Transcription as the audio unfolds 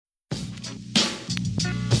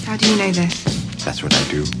How do you know this? That's what I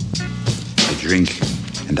do. I drink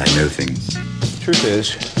and I know things. Truth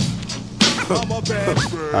is,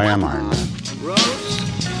 I am Iron Man. Roads?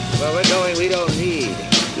 Where we're going, we don't need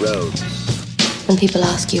roads. When people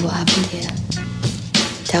ask you what happened here,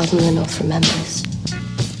 tell them the North remembers.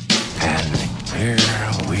 and here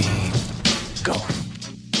we go.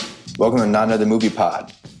 Welcome to Not Another Movie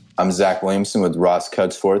Pod. I'm Zach Williamson with Ross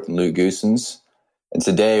Cutsforth and Luke Goosens. And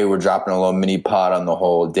today we're dropping a little mini pod on the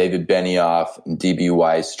whole David Benioff and D.B.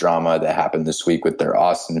 Weiss drama that happened this week with their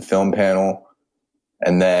Austin film panel.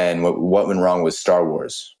 And then what went wrong with Star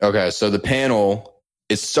Wars. Okay, so the panel,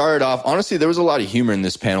 it started off, honestly, there was a lot of humor in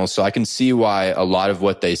this panel, so I can see why a lot of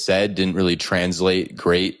what they said didn't really translate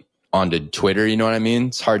great onto Twitter, you know what I mean?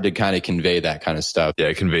 It's hard to kind of convey that kind of stuff.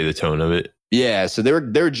 Yeah, convey the tone of it. Yeah, so they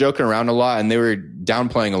were joking around a lot, and they were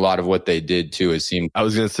downplaying a lot of what they did too, it seemed. I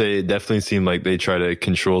was going to say, it definitely seemed like they try to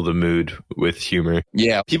control the mood with humor.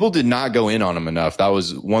 Yeah, people did not go in on them enough. That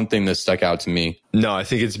was one thing that stuck out to me. No, I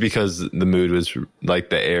think it's because the mood was, like,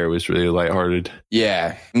 the air was really lighthearted.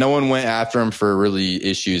 Yeah, no one went after him for really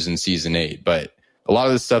issues in season 8, but a lot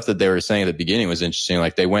of the stuff that they were saying at the beginning was interesting.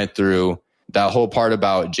 Like, they went through that whole part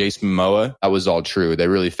about Jason Momoa. That was all true. They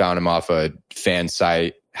really found him off a fan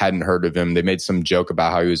site. Hadn't heard of him. They made some joke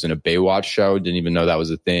about how he was in a Baywatch show. Didn't even know that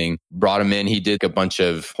was a thing. Brought him in. He did a bunch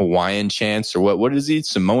of Hawaiian chants or what is he?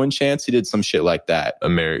 Samoan chants? He did some shit like that.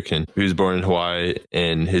 American. He was born in Hawaii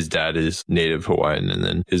and his dad is native Hawaiian and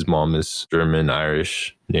then his mom is German,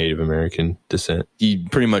 Irish, Native American descent. He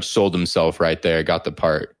pretty much sold himself right there. Got the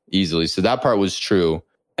part easily. So that part was true.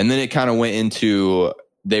 And then it kind of went into,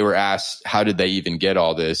 they were asked, how did they even get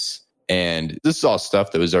all this? And this is all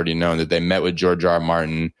stuff that was already known, that they met with George R. R.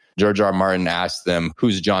 Martin. George R. R. Martin asked them,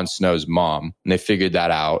 who's Jon Snow's mom? And they figured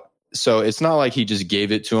that out. So it's not like he just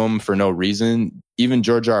gave it to him for no reason. Even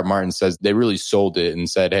George R. R. Martin says they really sold it and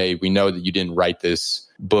said, hey, we know that you didn't write this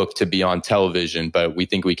book to be on television, but we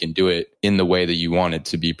think we can do it in the way that you want it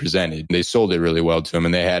to be presented. They sold it really well to him.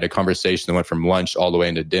 And they had a conversation that went from lunch all the way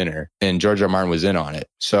into dinner. And George R. R. Martin was in on it.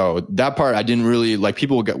 So that part, I didn't really, like,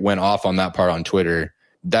 people went off on that part on Twitter.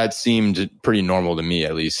 That seemed pretty normal to me,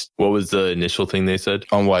 at least. What was the initial thing they said?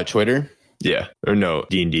 On what, Twitter? Yeah. Or no,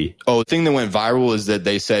 D&D. Oh, the thing that went viral is that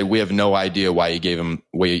they said, we have no idea why he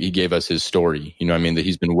gave us his story. You know what I mean? That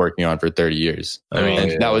he's been working on for 30 years.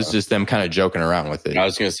 That was just them kind of joking around with it. I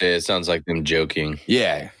was going to say, it sounds like them joking.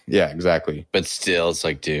 Yeah, exactly. But still, it's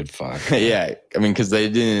like, dude, fuck. Yeah, I mean, because they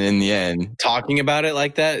didn't in the end. Talking about it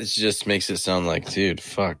like that, it just makes it sound like, dude,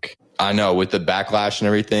 fuck. I know, with the backlash and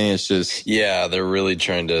everything, it's just... Yeah, they're really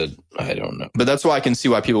trying to... I don't know. But that's why I can see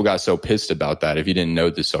why people got so pissed about that, if you didn't know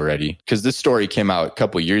this already. Because this story came out a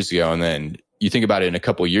couple years ago, and then you think about it, in a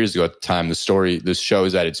couple years ago at the time, this show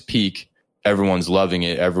is at its peak. Everyone's loving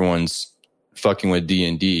it. Everyone's fucking with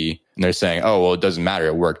D&D. And they're saying, oh, well, it doesn't matter.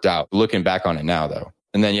 It worked out. Looking back on it now, though.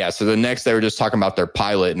 And then, so the next, they were just talking about their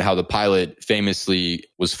pilot and how the pilot famously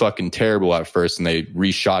was fucking terrible at first, and they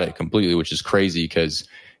reshot it completely, which is crazy because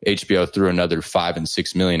HBO threw another 5 and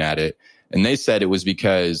 6 million at it. And they said it was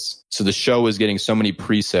because, so the show was getting so many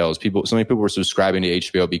pre-sales. So many people were subscribing to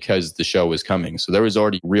HBO because the show was coming. So there was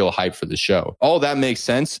already real hype for the show. All that makes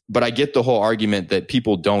sense. But I get the whole argument that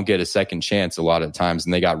people don't get a second chance a lot of times.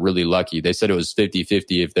 And they got really lucky. They said it was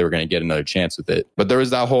 50-50 if they were going to get another chance with it. But there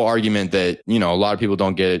was that whole argument that, a lot of people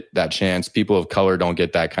don't get that chance. People of color don't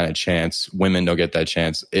get that kind of chance. Women don't get that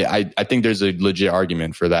chance. I think there's a legit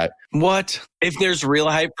argument for that. What? If there's real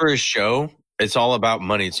hype for a show, it's all about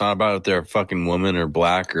money. It's not about if they're a fucking woman or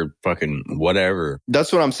black or fucking whatever.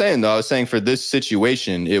 That's what I'm saying, though. I was saying for this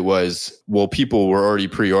situation, it was, well, people were already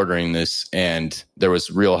pre-ordering this and there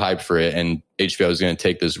was real hype for it. And HBO is going to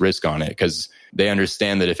take this risk on it because they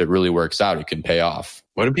understand that if it really works out, it can pay off.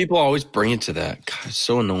 Why do people always bring it to that? God, it's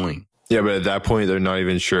so annoying. Yeah, but at that point, they're not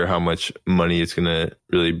even sure how much money it's going to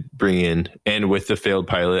really bring in. And with the failed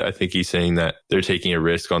pilot, I think he's saying that they're taking a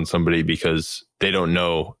risk on somebody because they don't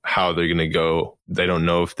know how they're going to go. They don't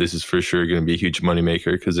know if this is for sure going to be a huge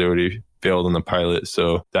moneymaker because they already failed on the pilot.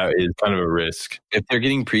 So that is kind of a risk. If they're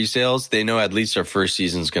getting pre-sales, they know at least our first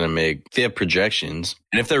season's going to make, they have projections.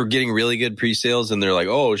 And if they're getting really good pre-sales and they're like,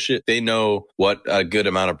 oh shit, they know what a good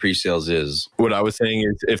amount of pre-sales is. What I was saying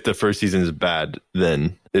is if the first season is bad,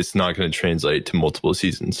 then it's not going to translate to multiple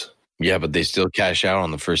seasons. Yeah, but they still cash out on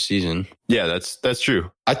the first season. Yeah, that's true.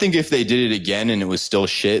 I think if they did it again and it was still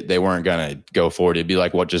shit, they weren't going to go forward. It'd be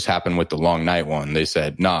like what just happened with the Long Night one. They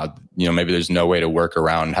said, nah, maybe there's no way to work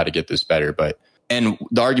around how to get this better. And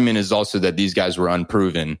the argument is also that these guys were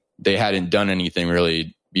unproven. They hadn't done anything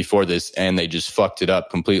really before this and they just fucked it up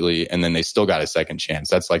completely, and then they still got a second chance.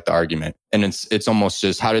 That's like the argument. And it's almost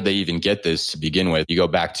just, how did they even get this to begin with? You go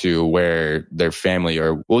back to where their family,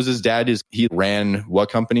 or what was his dad? He ran what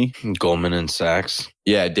company? Goldman and Sachs.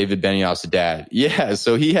 Yeah, David Benioff's dad. Yeah,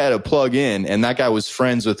 so he had a plug in, and that guy was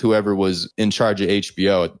friends with whoever was in charge of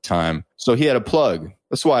HBO at the time. So he had a plug.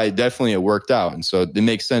 That's why definitely it worked out. And so it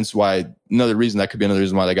makes sense why, another reason that could be another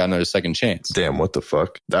reason why they got another second chance. Damn, what the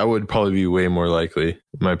fuck? That would probably be way more likely,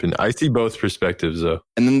 in my opinion. I see both perspectives, though.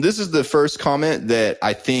 And then this is the first comment that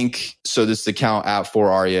I think, so this account at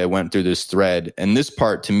 4Arya went through this thread, and this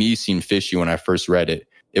part to me seemed fishy when I first read it.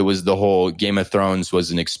 It was the whole Game of Thrones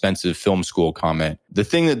was an expensive film school comment. The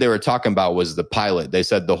thing that they were talking about was the pilot. They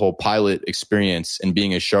said the whole pilot experience and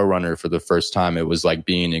being a showrunner for the first time, it was like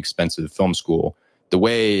being an expensive film school. The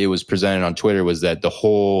way it was presented on Twitter was that the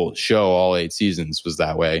whole show, all 8 seasons, was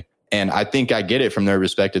that way. And I think I get it from their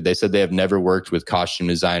perspective. They said they have never worked with costume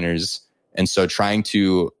designers. And so trying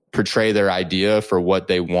to portray their idea for what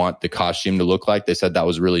they want the costume to look like, they said that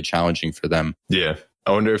was really challenging for them. Yeah.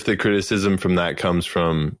 I wonder if the criticism from that comes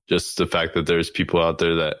from just the fact that there's people out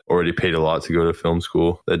there that already paid a lot to go to film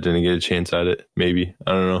school that didn't get a chance at it. Maybe.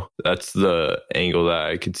 I don't know. That's the angle that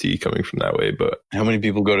I could see coming from that way. But how many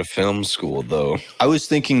people go to film school, though? I was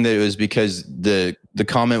thinking that it was because the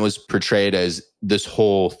comment was portrayed as this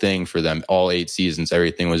whole thing for them, all 8 seasons,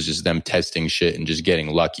 everything was just them testing shit and just getting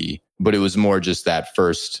lucky. But it was more just that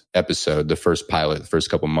first episode, the first pilot, the first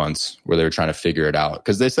couple months where they were trying to figure it out.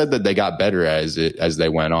 Because they said that they got better as they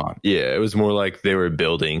went on. Yeah, it was more like they were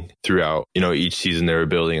building throughout. You know, each season they were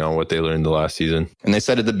building on what they learned the last season. And they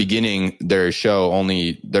said at the beginning, their show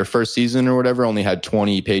their first season or whatever, only had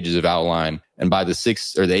 20 pages of outline. And by the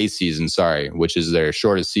 6th or the 8th season, which is their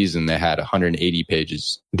shortest season, they had 180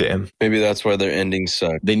 pages. Damn. Maybe that's why their endings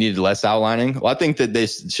suck. They needed less outlining. Well, I think that they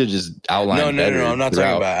should just outline. No. I'm not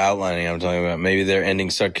talking about outlining. I'm talking about maybe their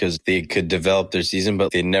endings suck because they could develop their season,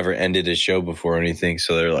 but they never ended a show before or anything.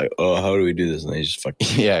 So they're like, oh, how do we do this? And they just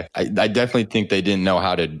fucking. Yeah, I definitely think they didn't know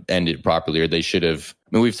how to end it properly, or they should have.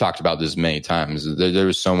 I mean, we've talked about this many times. There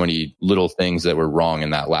were so many little things that were wrong in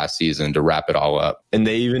that last season to wrap it all up. And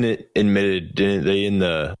they even admitted, didn't they, in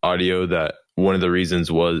the audio, that one of the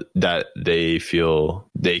reasons was that they feel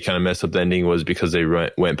they kind of messed up the ending was because they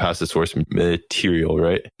went past the source material,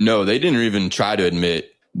 right? No, they didn't even try to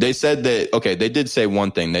admit. They said that, okay, they did say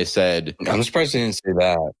one thing. They said... I'm surprised they didn't say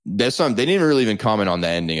that. They didn't really even comment on the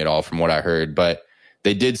ending at all from what I heard, but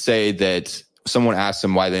they did say that someone asked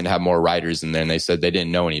them why they didn't have more writers in there, and they said they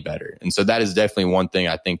didn't know any better. And so that is definitely one thing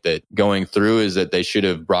I think that going through is that they should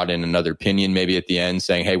have brought in another opinion maybe at the end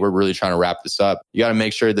saying, hey, we're really trying to wrap this up. You got to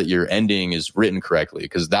make sure that your ending is written correctly,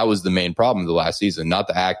 because that was the main problem of the last season. Not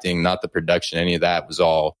the acting, not the production, any of that. It was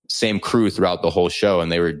all same crew throughout the whole show,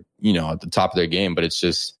 and they were, at the top of their game. But it's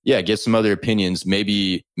just, get some other opinions,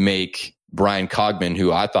 maybe make Brian Cogman,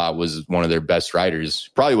 who I thought was one of their best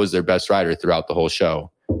writers, probably was their best writer throughout the whole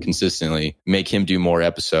show, consistently, make him do more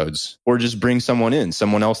episodes, or just bring someone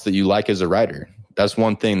else that you like as a writer. That's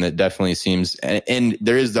one thing that definitely seems, and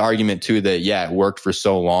there is the argument too that, it worked for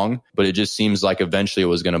so long, but it just seems like eventually it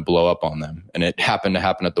was going to blow up on them. And it happened to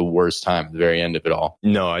happen at the worst time, at the very end of it all.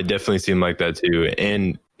 No, I definitely seem like that too.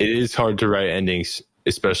 And it is hard to write endings,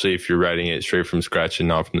 especially if you're writing it straight from scratch and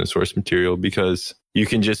not from the source material, because you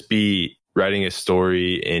can just be writing a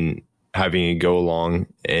story and having it go along,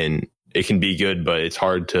 and it can be good, but it's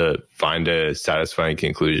hard to find a satisfying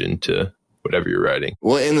conclusion to whatever you're writing.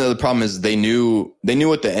 Well, and the problem is they knew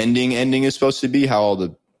what the ending is supposed to be, how all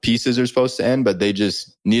the pieces are supposed to end, but they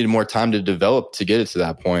just needed more time to develop to get it to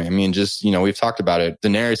that point. I mean, just, we've talked about it.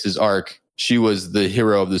 Daenerys' arc, she was the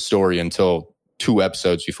hero of the story until 2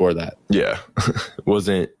 episodes before that. Yeah.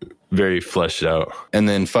 Wasn't very fleshed out. And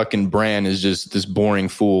then fucking Bran is just this boring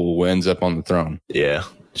fool who ends up on the throne. Yeah.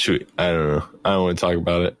 I don't know. I don't want to talk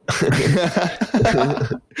about it.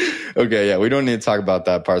 Okay, yeah, we don't need to talk about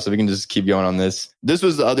that part, so we can just keep going on this. This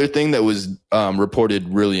was the other thing that was reported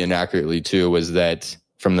really inaccurately too, was that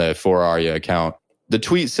from the 4Arya account, the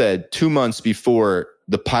tweet said 2 months before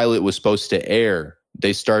the pilot was supposed to air,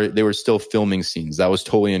 they were still filming scenes. That was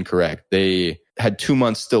totally incorrect. They had 2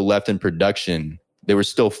 months still left in production. They were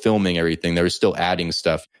still filming everything. They were still adding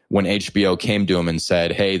stuff. when HBO came to him and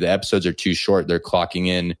said, hey, the episodes are too short. They're clocking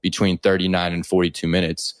in between 39 and 42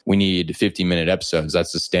 minutes. We need 50-minute episodes.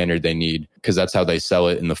 That's the standard they need because that's how they sell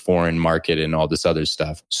it in the foreign market and all this other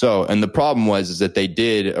stuff. So, and the problem is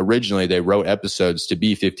that originally they wrote episodes to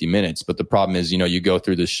be 50 minutes. But the problem is, you go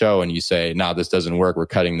through the show and you say, nah, this doesn't work. We're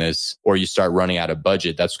cutting this. Or you start running out of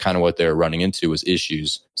budget. That's kind of what they were running into was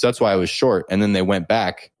issues. So that's why it was short. And then they went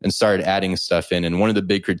back and started adding stuff in. And one of the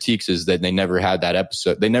big critiques is that they never had that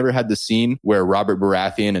episode. They never had the scene where Robert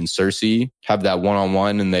Baratheon and Cersei have that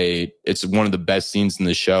one-on-one and it's one of the best scenes in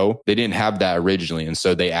the show. They didn't have that originally. And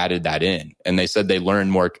so they added that in. And they said they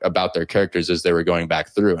learned more about their characters as they were going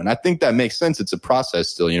back through. And I think that makes sense. It's a process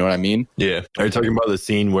still. You know what I mean? Yeah. Are you talking about the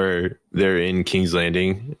scene where they're in King's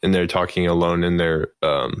Landing and they're talking alone in their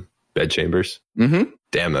bed chambers? Mm-hmm.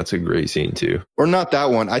 Damn, that's a great scene too. Or not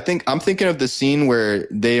that one. I'm thinking of the scene where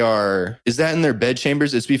is that in their bed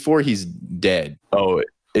chambers? It's before he's dead. Oh,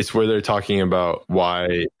 it's where they're talking about why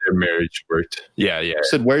their marriage worked. Yeah. I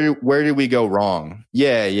said, where did we go wrong?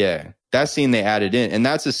 Yeah. That scene they added in. And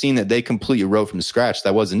that's a scene that they completely wrote from scratch.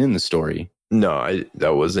 That wasn't in the story. No,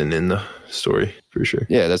 that wasn't in the story for sure.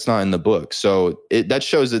 Yeah, that's not in the book. So that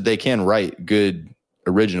shows that they can write good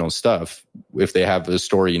original stuff if they have a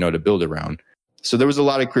story, to build around. So there was a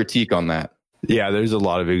lot of critique on that. Yeah, there's a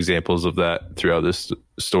lot of examples of that throughout this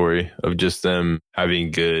story of just them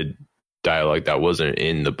having good dialogue that wasn't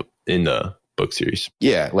in the book series.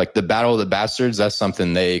 Yeah, like the Battle of the Bastards, that's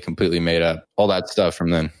something they completely made up. All that stuff from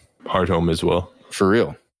then. Hardhome as well. For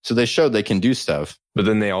real. So they showed they can do stuff. But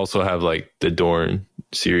then they also have like the Dorne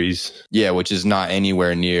series. Yeah, which is not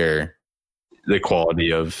anywhere near the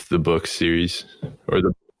quality of the book series or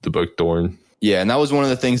the book Dorne. Yeah, and that was one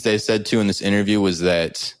of the things they said too in this interview was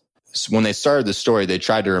that when they started the story, they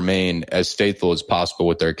tried to remain as faithful as possible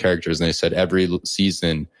with their characters. And they said every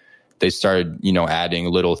season they started, adding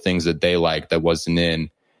little things that they liked that wasn't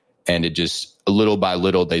in. And it just little by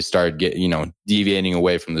little, they started deviating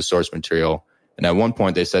away from the source material. And at one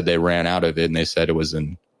point they said they ran out of it and they said it was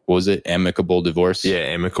amicable divorce? Yeah,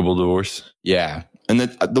 amicable divorce. Yeah. And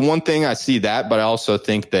the one thing I see that, but I also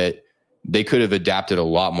think that they could have adapted a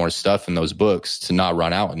lot more stuff in those books to not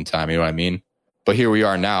run out in time. You know what I mean? But here we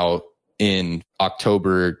are now in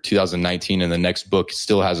October 2019 and the next book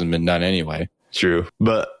still hasn't been done anyway. True.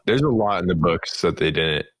 But there's a lot in the books that they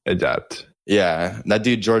didn't adapt. Yeah. That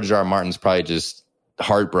dude, George R. R. Martin's probably just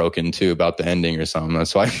heartbroken too about the ending or something.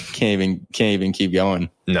 That's why I can't even keep going.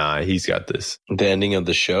 Nah, he's got this. The ending of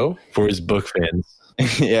the show? For his book fans.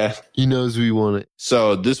 Yeah. He knows we want it.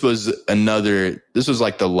 So this was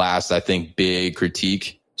like the last, I think, big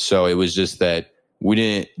critique. So it was just that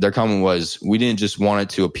their comment was, we didn't just want it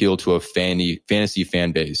to appeal to a fantasy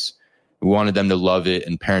fan base. We wanted them to love it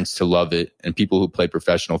and parents to love it and people who play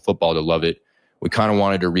professional football to love it. We kind of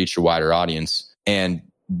wanted to reach a wider audience. And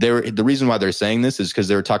the reason why they're saying this is because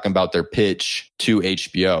they were talking about their pitch to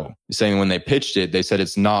HBO. Saying when they pitched it, they said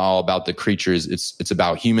it's not all about the creatures. It's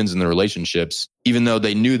about humans and the relationships, even though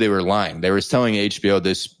they knew they were lying. They were telling HBO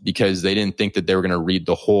this because they didn't think that they were going to read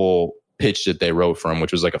the whole pitch that they wrote from,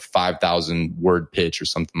 which was like a 5,000 word pitch or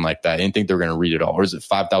something like that. I didn't think they were going to read it all. Or is it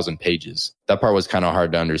 5,000 pages? That part was kind of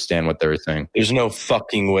hard to understand what they were saying. There's no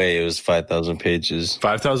fucking way it was 5,000 pages.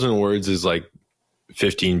 5,000 words is like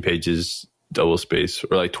 15 pages double space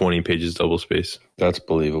or like 20 pages double space. That's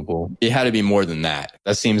believable. It had to be more than that.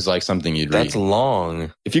 That seems like something you'd read. That's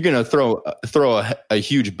long. If you're going to throw a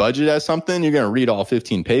huge budget at something, you're going to read all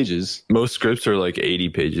 15 pages. Most scripts are like 80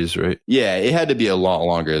 pages, right? Yeah, it had to be a lot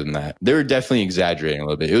longer than that. They were definitely exaggerating a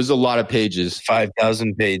little bit. It was a lot of pages.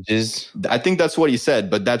 5,000 pages. I think that's what he said,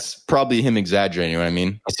 but that's probably him exaggerating. You know what I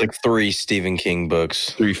mean? It's like 3 Stephen King books.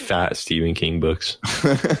 3 fat Stephen King books.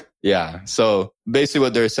 Yeah. So basically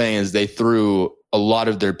what they're saying is they threw a lot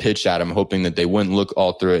of their pitch at him, hoping that they wouldn't look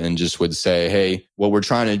all through it and just would say, hey, what we're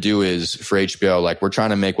trying to do is for HBO, like we're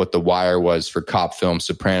trying to make what The Wire was for cop films,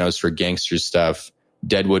 Sopranos for gangster stuff,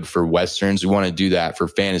 Deadwood for Westerns. We want to do that for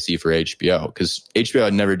fantasy for HBO because HBO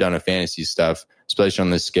had never done a fantasy stuff, especially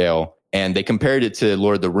on this scale. And they compared it to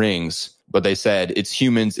Lord of the Rings, but they said it's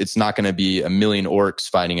humans. It's not going to be a million orcs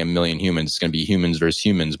fighting a million humans. It's going to be humans versus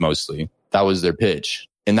humans mostly. That was their pitch.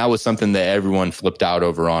 And that was something that everyone flipped out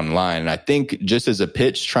over online. And I think just as a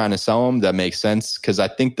pitch trying to sell them, that makes sense. Because I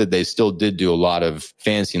think that they still did do a lot of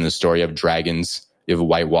fantasy in the story. You have dragons, you have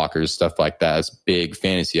White Walkers, stuff like that. It's big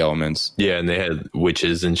fantasy elements. Yeah, and they had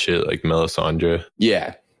witches and shit like Melisandre.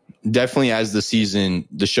 Yeah, definitely as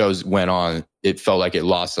the shows went on, it felt like it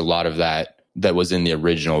lost a lot of that was in the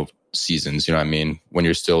original seasons. You know what I mean? When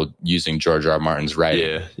you're still using George R. R. Martin's writing.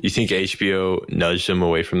 Yeah. You think HBO nudged them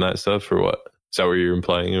away from that stuff or what? Is that what you're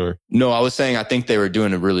implying? Or No, I was saying I think they were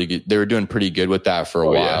doing pretty good with that for a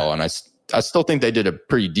while. Yeah. And I still think they did a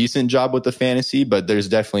pretty decent job with the fantasy, but there's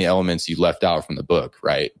definitely elements you left out from the book,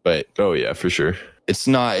 right? But oh yeah, for sure.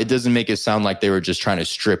 it doesn't make it sound like they were just trying to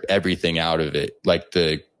strip everything out of it, like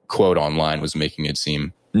the quote online was making it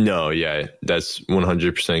seem. No, yeah, that's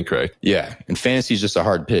 100% correct. Yeah. And fantasy is just a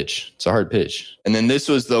hard pitch. It's a hard pitch. And then this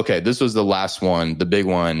was the last one. The big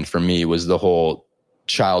one for me was the whole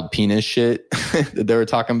child penis shit that they were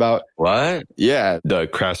talking about. What? Yeah. The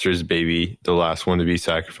Craster's baby, the last one to be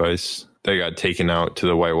sacrificed, that got taken out to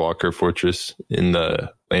the White Walker fortress in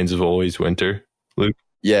the Lands of Always Winter. Luke?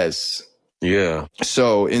 Yes. Yeah.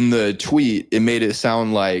 So in the tweet, it made it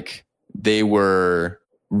sound like they were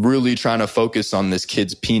really trying to focus on this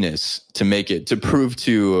kid's penis to prove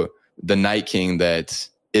to the Night King that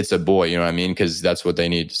it's a boy, you know what I mean? Because that's what they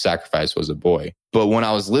need to sacrifice was a boy. But when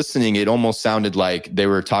I was listening, it almost sounded like they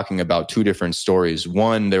were talking about two different stories.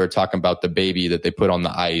 One, they were talking about the baby that they put on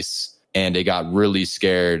the ice and it got really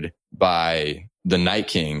scared by the Night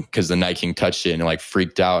King because the Night King touched it and like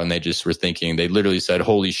freaked out. And they just were thinking, they literally said,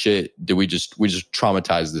 holy shit, did we just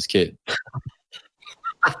traumatized this kid?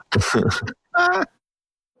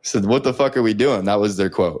 Said, what the fuck are we doing? That was their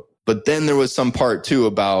quote. But then there was some part too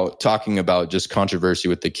about talking about just controversy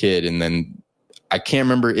with the kid. And then I can't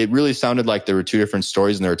remember. It really sounded like there were two different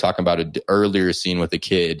stories and they were talking about an earlier scene with a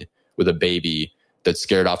kid with a baby that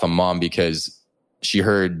scared off a mom because she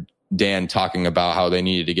heard Dan talking about how they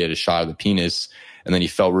needed to get a shot of the penis. And then he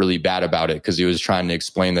felt really bad about it because he was trying to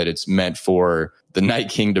explain that it's meant for the Night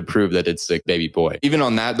King to prove that it's a baby boy. Even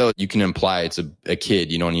on that, though, you can imply it's a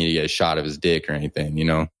kid. You don't need to get a shot of his dick or anything, you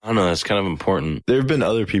know? I don't know. That's kind of important. There have been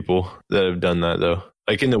other people that have done that, though.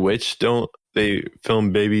 Like in The Witch, don't they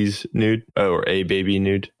film babies nude or a baby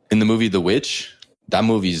nude? In the movie The Witch, that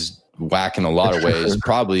movie's whack in a lot of ways.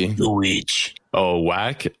 Probably. The Witch. Oh,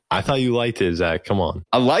 whack? I thought you liked it, Zach. Come on.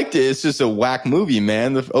 I liked it. It's just a whack movie,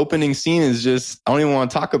 man. The opening scene is just, I don't even want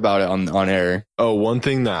to talk about it on air. Oh, one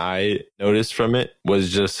thing that I noticed from it was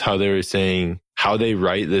just how they were saying how they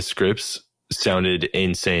write the scripts sounded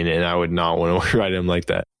insane. And I would not want to write them like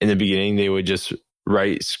that. In the beginning, they would just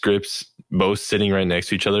write scripts both sitting right next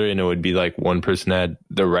to each other, and it would be like one person had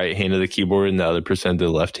the right hand of the keyboard and the other person had the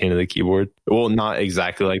left hand of the keyboard. Well, not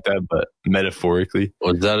exactly like that, but metaphorically.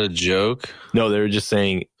 Was that a joke? No, they were just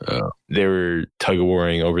saying they were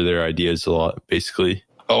tug-of-warring over their ideas a lot, basically.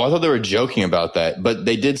 Oh, I thought they were joking about that. But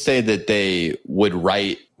they did say that they would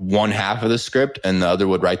write one half of the script and the other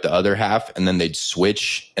would write the other half, and then they'd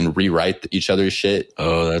switch and rewrite each other's shit.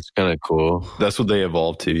 Oh, that's kind of cool. That's what they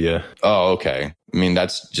evolved to, yeah. Oh, okay. I mean,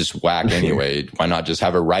 that's just whack anyway. Why not just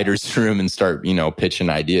have a writer's room and start, pitching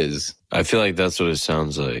ideas? I feel like that's what it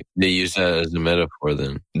sounds like. They use that as a metaphor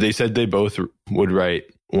then. They said they both would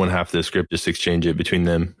write one half of the script, just exchange it between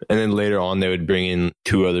them. And then later on, they would bring in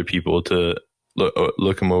two other people to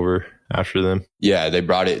look them over after them. Yeah, they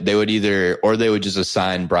would just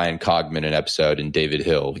assign Brian Cogman an episode and David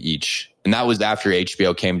Hill each. And that was after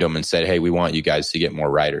HBO came to them and said, hey, we want you guys to get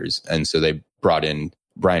more writers. And so they brought in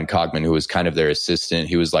Brian Cogman, who was kind of their assistant.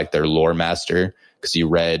 He was like their lore master because he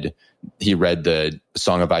read the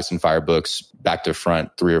Song of Ice and Fire books back to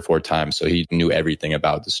front 3 or 4 times. So he knew everything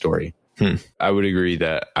about the story. I would agree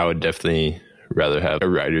that I would definitely rather have a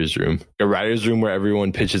writer's room where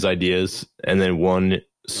everyone pitches ideas and then one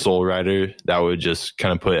sole writer that would just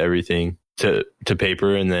kind of put everything to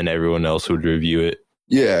paper and then everyone else would review it.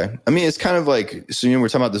 Yeah. I mean, it's kind of like, so we're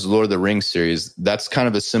talking about this Lord of the Rings series. That's kind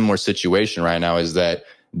of a similar situation right now, is that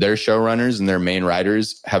their showrunners and their main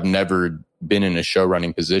writers have never been in a show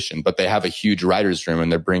running position, but they have a huge writer's room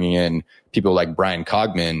and they're bringing in people like Brian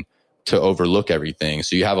Cogman to overlook everything.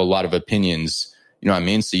 So you have a lot of opinions, you know what I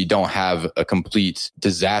mean? So you don't have a complete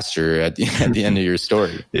disaster at the end of your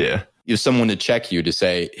story. Yeah. You have someone to check you to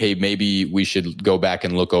say, hey, maybe we should go back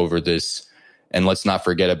and look over this. And let's not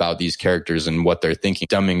forget about these characters and what they're thinking,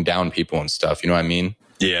 dumbing down people and stuff. You know what I mean?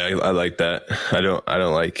 Yeah, I like that. I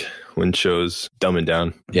don't like when shows dumb it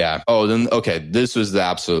down. Yeah. Oh, then, okay. This was the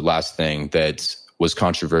absolute last thing that was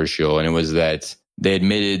controversial. And it was that they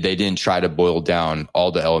admitted they didn't try to boil down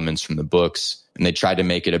all the elements from the books and they tried to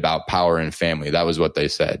make it about power and family. That was what they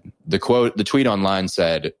said. The tweet online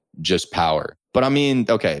said just power. But I mean,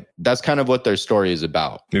 okay, that's kind of what their story is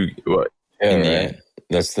about. What? Yeah, right.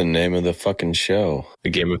 That's the name of the fucking show. The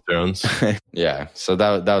Game of Thrones. Yeah. So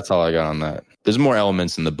that's all I got on that. There's more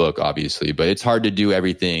elements in the book, obviously, but it's hard to do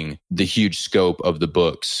everything, the huge scope of the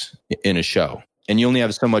books in a show. And you only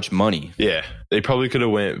have so much money. Yeah. They probably could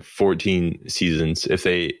have went 14 seasons if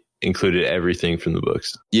they included everything from the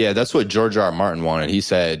books. Yeah, that's what George R. R. Martin wanted. He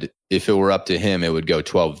said if it were up to him, it would go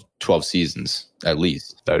 12 12 seasons at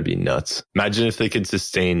least. That would be nuts. Imagine if they could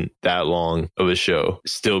sustain that long of a show,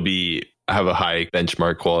 have a high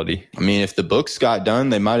benchmark quality. I mean, if the books got done,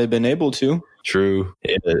 they might have been able to. True.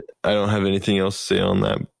 Yeah, I don't have anything else to say on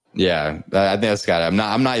that. Yeah, I think that's got it.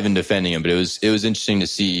 I'm not even defending him, but it was interesting to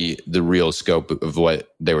see the real scope of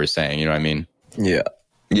what they were saying. You know what I mean? Yeah.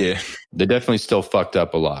 Yeah. They definitely still fucked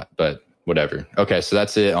up a lot, but whatever. Okay, so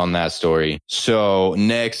that's it on that story. So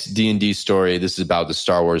next D&D story, this is about the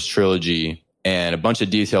Star Wars trilogy, and a bunch of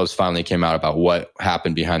details finally came out about what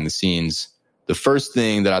happened behind the scenes. The first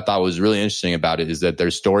thing that I thought was really interesting about it is that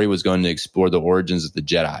their story was going to explore the origins of the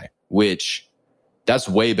Jedi, which that's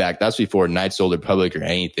way back. That's before Knights of the Old Republic or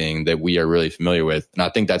anything that we are really familiar with. And I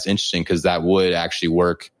think that's interesting because that would actually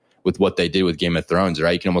work with what they did with Game of Thrones,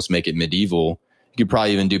 right? You can almost make it medieval. You could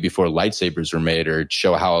probably even do before lightsabers were made, or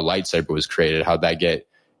show how a lightsaber was created, how that get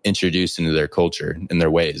introduced into their culture and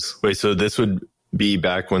their ways. Wait, so this would be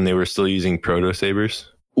back when they were still using proto sabers?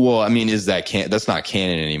 Well, I mean, that's not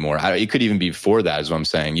canon anymore. It could even be before that, is what I'm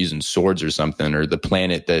saying, using swords or something, or the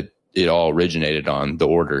planet that it all originated on, the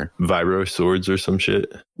Order. Vibro swords or some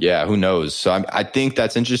shit? Yeah, who knows? So I think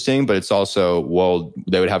that's interesting, but it's also, well,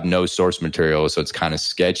 they would have no source material, so it's kind of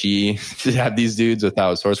sketchy to have these dudes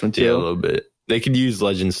without source material. Yeah, a little bit. They could use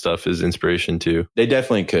legend stuff as inspiration too. They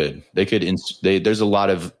definitely could. There's a lot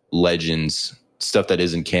of legends, stuff that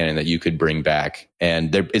isn't canon that you could bring back.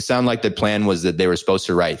 And it sounded like the plan was that they were supposed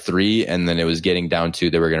to write 3, and then it was getting down to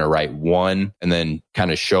they were going to write 1 and then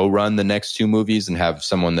kind of show run the next 2 movies and have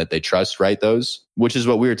someone that they trust write those, which is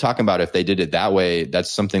what we were talking about. If they did it that way,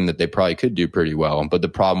 that's something that they probably could do pretty well. But the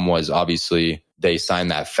problem was, obviously, they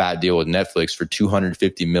signed that fat deal with Netflix for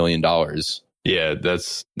 $250 million. Yeah,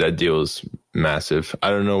 that deal is massive.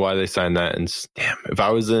 I don't know why they signed that. And damn, if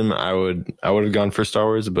I was them, I would have gone for Star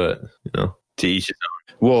Wars, but to each his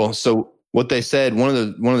own. Well, so what they said, one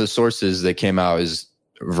of the sources that came out is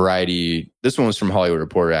Variety. This one was from Hollywood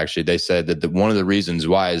Reporter, actually. They said that one of the reasons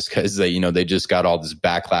why is because they just got all this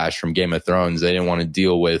backlash from Game of Thrones. They didn't want to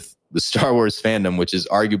deal with the Star Wars fandom, which is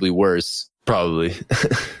arguably worse. Probably.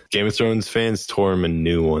 Game of Thrones fans tore him a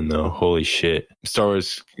new one, though. Holy shit. Star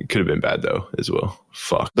Wars could have been bad, though, as well.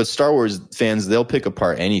 Fuck. But Star Wars fans, they'll pick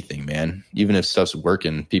apart anything, man. Even if stuff's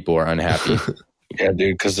working, people are unhappy. Yeah,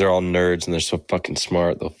 dude, because they're all nerds and they're so fucking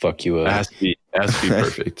smart, they'll fuck you up. It has to be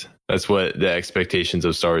perfect. That's what the expectations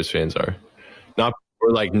of Star Wars fans are. We're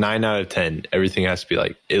like 9 out of 10. Everything has to be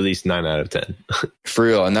like at least 9 out of 10. For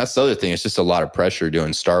real. And that's the other thing. It's just a lot of pressure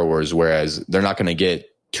doing Star Wars, whereas they're not going to get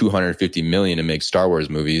 $250 million to make Star Wars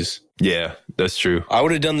movies. Yeah, that's true. I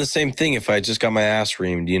would have done the same thing if I just got my ass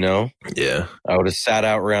reamed, Yeah. I would have sat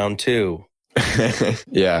out round 2.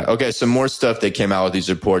 Yeah. Okay. Some more stuff that came out with these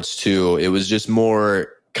reports too. It was just more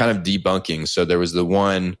kind of debunking. So there was the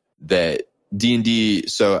one that D&D.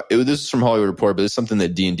 So this is from Hollywood Reporter, but it's something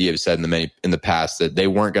that D&D have said in the past, that they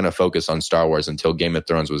weren't going to focus on Star Wars until Game of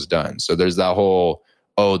Thrones was done. So there's that whole,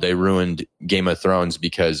 they ruined Game of Thrones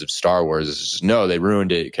because of Star Wars. It's just, no, they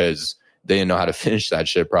ruined it because they didn't know how to finish that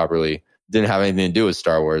shit properly. Didn't have anything to do with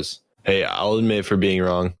Star Wars. Hey, I'll admit for being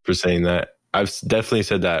wrong for saying that. I've definitely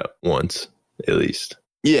said that once, at least.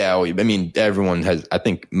 Yeah, I mean, everyone has. I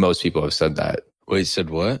think most people have said that. Wait, said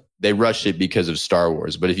what? They rushed it because of Star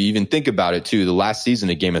Wars. But if you even think about it, too, the last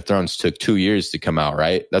season of Game of Thrones took 2 years to come out,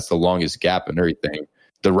 right? That's the longest gap in everything.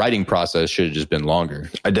 The writing process should have just been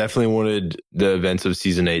longer. I definitely wanted the events of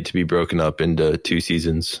season 8 to be broken up into 2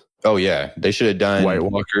 seasons. Oh, yeah. They should have done White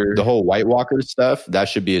Walker. The whole White Walker stuff. That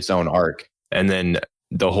should be its own arc. And then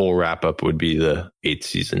the whole wrap up would be the 8th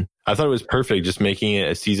season. I thought it was perfect, just making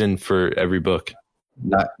it a season for every book.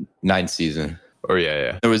 Not 9th season. Or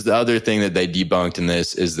yeah. There was the other thing that they debunked in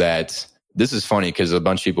this is that, this is funny because a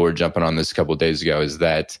bunch of people were jumping on this a couple of days ago, is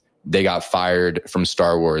that they got fired from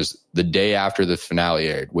Star Wars the day after the finale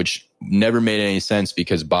aired, which never made any sense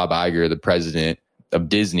because Bob Iger, the president of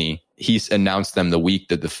Disney, he announced them the week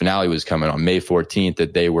that the finale was coming on May 14th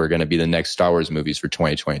that they were going to be the next Star Wars movies for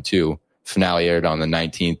 2022. Finale aired on the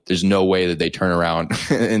 19th. There's no way that they turn around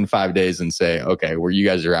in 5 days and say, okay, you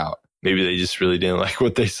guys are out. Maybe they just really didn't like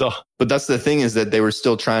what they saw. But that's the thing, is that they were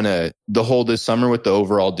still trying to, the whole this summer with the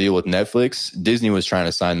overall deal with Netflix, Disney was trying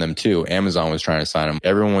to sign them too. Amazon was trying to sign them.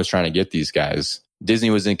 Everyone was trying to get these guys. Disney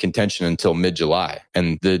was in contention until mid-July.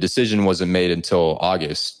 And the decision wasn't made until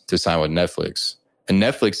August to sign with Netflix. And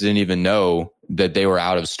Netflix didn't even know that they were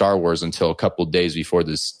out of Star Wars until a couple of days before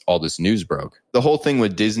all this news broke. The whole thing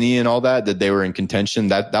with Disney and all that they were in contention,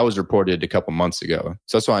 that was reported a couple months ago.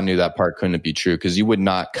 So that's why I knew that part couldn't be true, because you would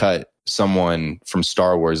not cut someone from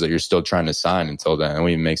Star Wars that you're still trying to sign until then. It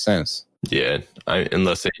wouldn't even make sense. Yeah,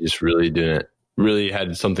 unless they just really didn't really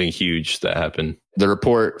had something huge that happened. The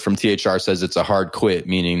report from THR says it's a hard quit,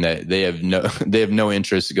 meaning that they have no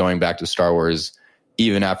interest going back to Star Wars,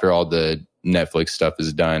 even after all the Netflix stuff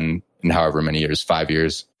is done in however many years, 5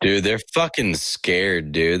 years. Dude, they're fucking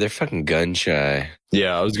scared, dude. They're fucking gun shy.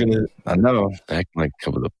 Yeah, I know. Acting like a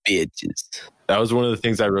couple of bitches. That was one of the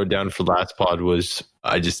things I wrote down for last pod was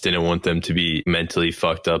I just didn't want them to be mentally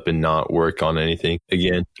fucked up and not work on anything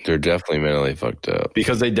again. They're definitely mentally fucked up.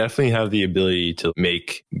 Because they definitely have the ability to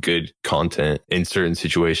make good content in certain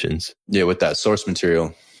situations. Yeah, with that source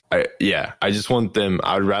material. I just want them,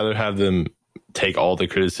 I'd rather have them take all the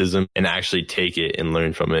criticism and actually take it and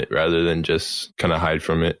learn from it rather than just kind of hide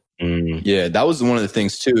from it. Yeah, that was one of the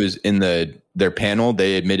things too, is in their panel,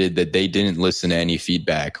 they admitted that they didn't listen to any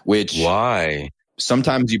feedback, which... Why?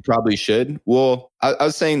 Sometimes you probably should. Well, I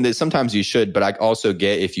was saying that sometimes you should, but I also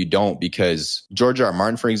get if you don't, because George R. R.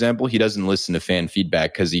 Martin, for example, he doesn't listen to fan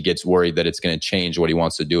feedback because he gets worried that it's going to change what he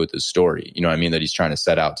wants to do with the story. You know what I mean? That he's trying to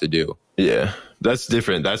set out to do. Yeah, that's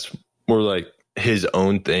different. That's more like his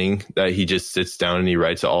own thing that he just sits down and he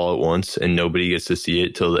writes it all at once and nobody gets to see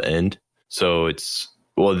it till the end. So it's...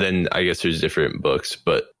 Well, then I guess there's different books,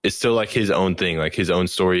 but it's still like his own thing, like his own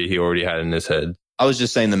story he already had in his head. I was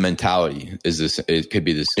just saying the mentality is this. It could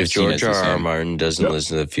be this. If George R. R. Martin doesn't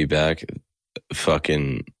listen to the feedback,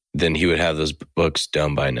 then he would have those books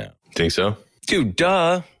done by now. Think so? Dude,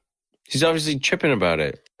 duh. He's obviously tripping about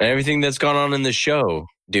it. And everything that's gone on in the show.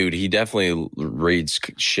 Dude, he definitely reads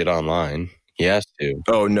shit online. He has to.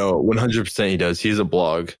 Oh, no, 100% he does. He has a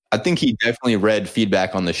blog. I think he definitely read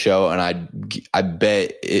feedback on the show, and I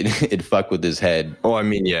bet it fucked with his head. Oh, I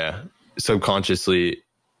mean, yeah. Subconsciously,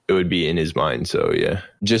 it would be in his mind. So, yeah.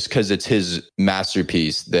 Just because it's his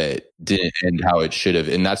masterpiece that didn't end how it should have.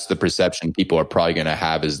 And that's the perception people are probably going to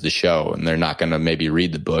have as the show. And they're not going to maybe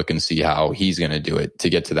read the book and see how he's going to do it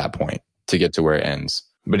to get to that point, to get to where it ends.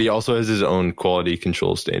 But he also has his own quality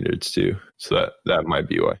control standards, too. So that might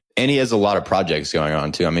be why. And he has a lot of projects going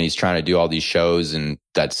on, too. I mean, he's trying to do all these shows and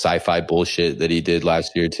that sci-fi bullshit that he did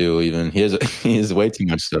last year, too. Even he has way too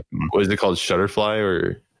much stuff. What is it called? Shutterfly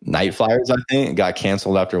or Night Flyers, I think. It got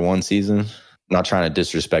canceled after one season. Not trying to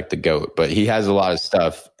disrespect the GOAT, but he has a lot of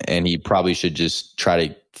stuff and he probably should just try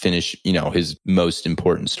to finish, his most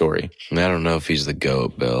important story. I don't know if he's the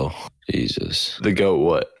GOAT, Bill. Jesus. The GOAT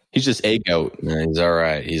what? He's just a GOAT. Nah, he's all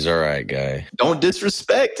right. He's all right, guy. Don't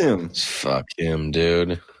disrespect him. Fuck him,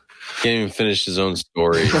 dude. Can't even finish his own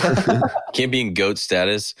story. Can't be in GOAT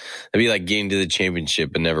status. That'd be like getting to the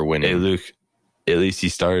championship and never winning. Hey, Luke, at least he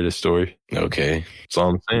started a story. Okay. That's all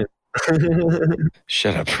I'm saying.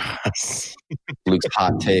 Shut up, Ross. Luke's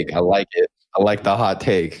hot take. I like it. I like the hot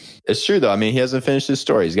take. It's true, though. I mean, he hasn't finished his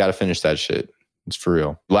story. He's got to finish that shit. It's for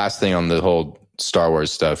real. Last thing on the whole Star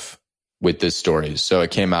Wars stuff with this story. So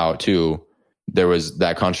it came out, too. There was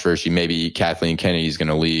that controversy. Maybe Kathleen Kennedy's going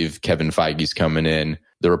to leave. Kevin Feige's coming in.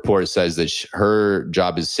 The report says that her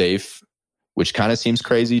job is safe, which kind of seems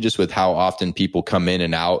crazy just with how often people come in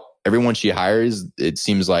and out. Everyone she hires, it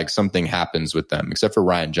seems like something happens with them, except for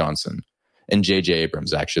Rian Johnson and J.J.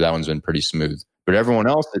 Abrams. Actually, that one's been pretty smooth. But everyone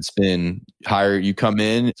else that's been hired, you come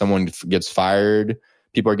in, someone gets fired.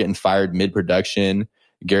 People are getting fired mid-production.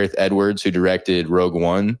 Gareth Edwards, who directed Rogue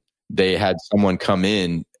One, they had someone come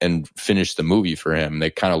in and finish the movie for him. They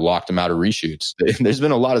kind of locked him out of reshoots. There's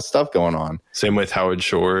been a lot of stuff going on. Same with Howard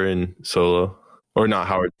Shore and Solo. Or not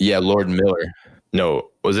Howard. Yeah, Lord Miller. No,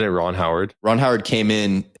 wasn't it Ron Howard? Ron Howard came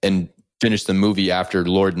in and finished the movie after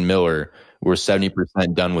Lord and Miller were 70%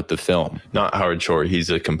 done with the film. Not Howard Shore. He's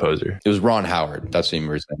a composer. It was Ron Howard. That's what you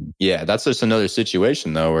were saying. Yeah, that's just another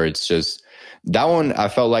situation, though, where it's just... That one, I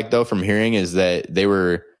felt like, though, from hearing is that they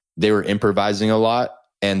were improvising a lot.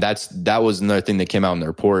 And that was another thing that came out in the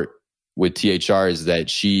report with THR is that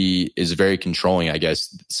she is very controlling, I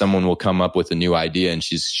guess. Someone will come up with a new idea and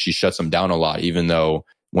she shuts them down a lot, even though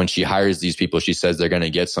when she hires these people, she says they're going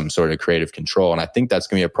to get some sort of creative control. And I think that's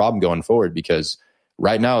going to be a problem going forward because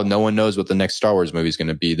right now, no one knows what the next Star Wars movie is going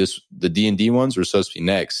to be. The D&D ones were supposed to be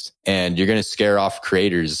next. And you're going to scare off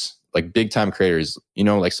creators, like big time creators,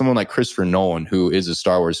 like someone like Christopher Nolan, who is a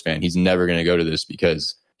Star Wars fan. He's never going to go to this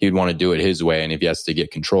because he would want to do it his way. And if he has to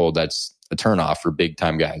get controlled, that's a turnoff for big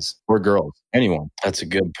time guys or girls, anyone. That's a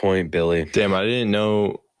good point, Billy. Damn, I didn't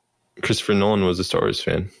know Christopher Nolan was a Star Wars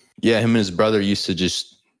fan. Yeah, him and his brother used to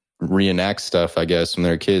just reenact stuff, I guess, when they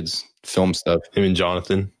were kids, film stuff. Him and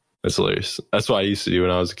Jonathan. That's hilarious. That's what I used to do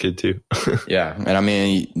when I was a kid, too. Yeah. And I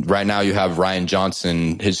mean, right now you have Rian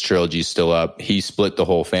Johnson, his trilogy's still up. He split the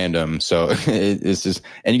whole fandom. So it's just,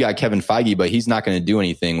 and you got Kevin Feige, but he's not going to do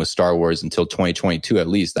anything with Star Wars until 2022 at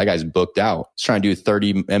least. That guy's booked out. He's trying to do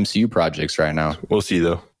 30 MCU projects right now. We'll see,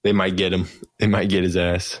 though. They might get him. They might get his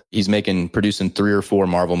ass. He's producing 3 or 4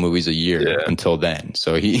 Marvel movies a year until then.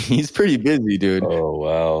 So he's pretty busy, dude. Oh,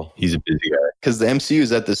 wow. He's a busy guy. Because the MCU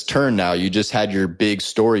is at this turn now. You just had your big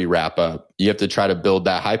story wrap up. You have to try to build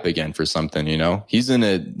that hype again for something, you know? He's in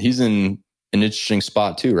an interesting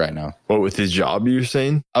spot too right now. What, with his job, you're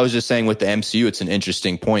saying? I was just saying with the MCU, it's an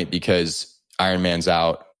interesting point because Iron Man's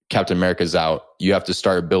out, Captain America's out. You have to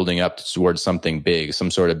start building up towards something big,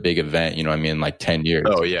 some sort of big event, you know what I mean? Like 10 years.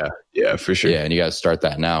 Oh, yeah. Yeah, for sure. Yeah, and you got to start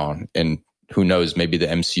that now. And who knows, maybe the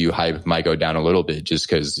MCU hype might go down a little bit just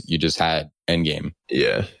because you just had Endgame.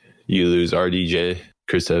 Yeah. You lose RDJ,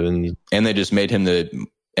 Chris Evans. And they just made him the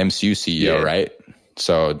MCU CEO, right?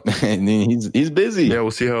 So he's busy. Yeah,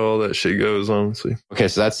 we'll see how all that shit goes, honestly. Okay,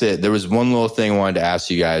 so that's it. There was one little thing I wanted to ask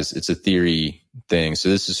you guys. It's a theory thing. So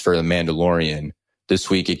this is for The Mandalorian. This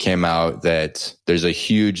week it came out that there's a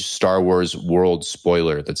huge Star Wars world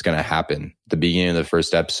spoiler that's going to happen at the beginning of the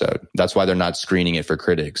first episode. That's why they're not screening it for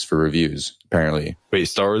critics, for reviews, apparently. Wait,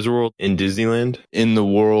 Star Wars World in Disneyland? In the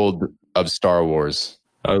world of Star Wars.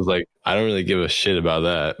 I was like, I don't really give a shit about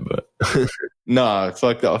that, but... No,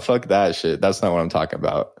 fuck that shit. That's not what I'm talking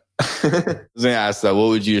about. I was going to ask that, what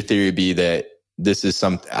would your theory be that this is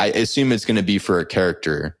something... I assume it's going to be for a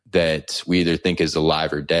character that we either think is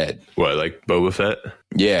alive or dead. What, like Boba Fett?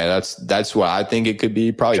 Yeah, that's why I think it could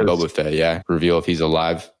be probably Boba Fett, yeah. Reveal if he's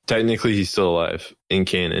alive. Technically, he's still alive in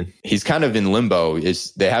canon. He's kind of in limbo.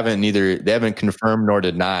 They haven't confirmed nor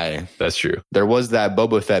deny. That's true. There was that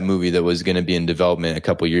Boba Fett movie that was going to be in development a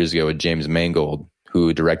couple years ago with James Mangold,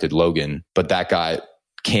 who directed Logan, but that got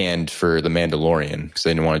canned for The Mandalorian because they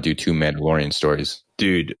didn't want to do 2 Mandalorian stories.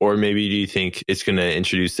 Dude, or maybe do you think it's going to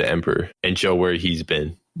introduce the Emperor and show where he's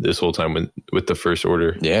been this whole time with the First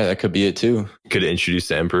Order? Yeah, that could be it too. Could it introduce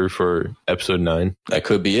the Emperor for episode 9? That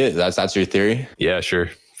could be it. That's your theory? Yeah, sure.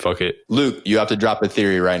 Fuck it. Luke, you have to drop a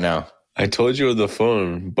theory right now. I told you on the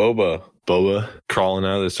phone, Boba crawling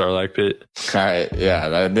out of the Sarlacc pit. All right,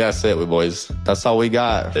 yeah, that's it, boys. That's all we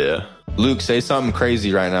got. Yeah. Luke, say something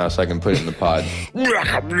crazy right now so I can put it in the pod.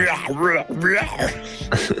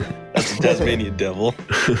 That's a Tasmanian devil.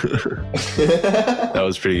 That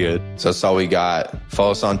was pretty good. So that's all we got.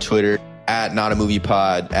 Follow us on Twitter at Not a Movie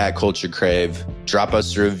Pod, at Culture Crave. Drop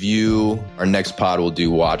us a review. Our next pod will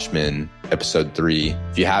do Watchmen, episode 3.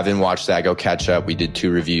 If you haven't watched that, go catch up. We did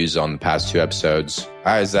 2 reviews on the past 2 episodes. All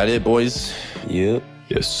right, is that it, boys? Yep.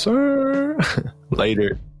 Yes, sir.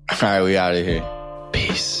 Later. All right, we out of here.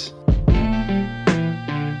 Peace.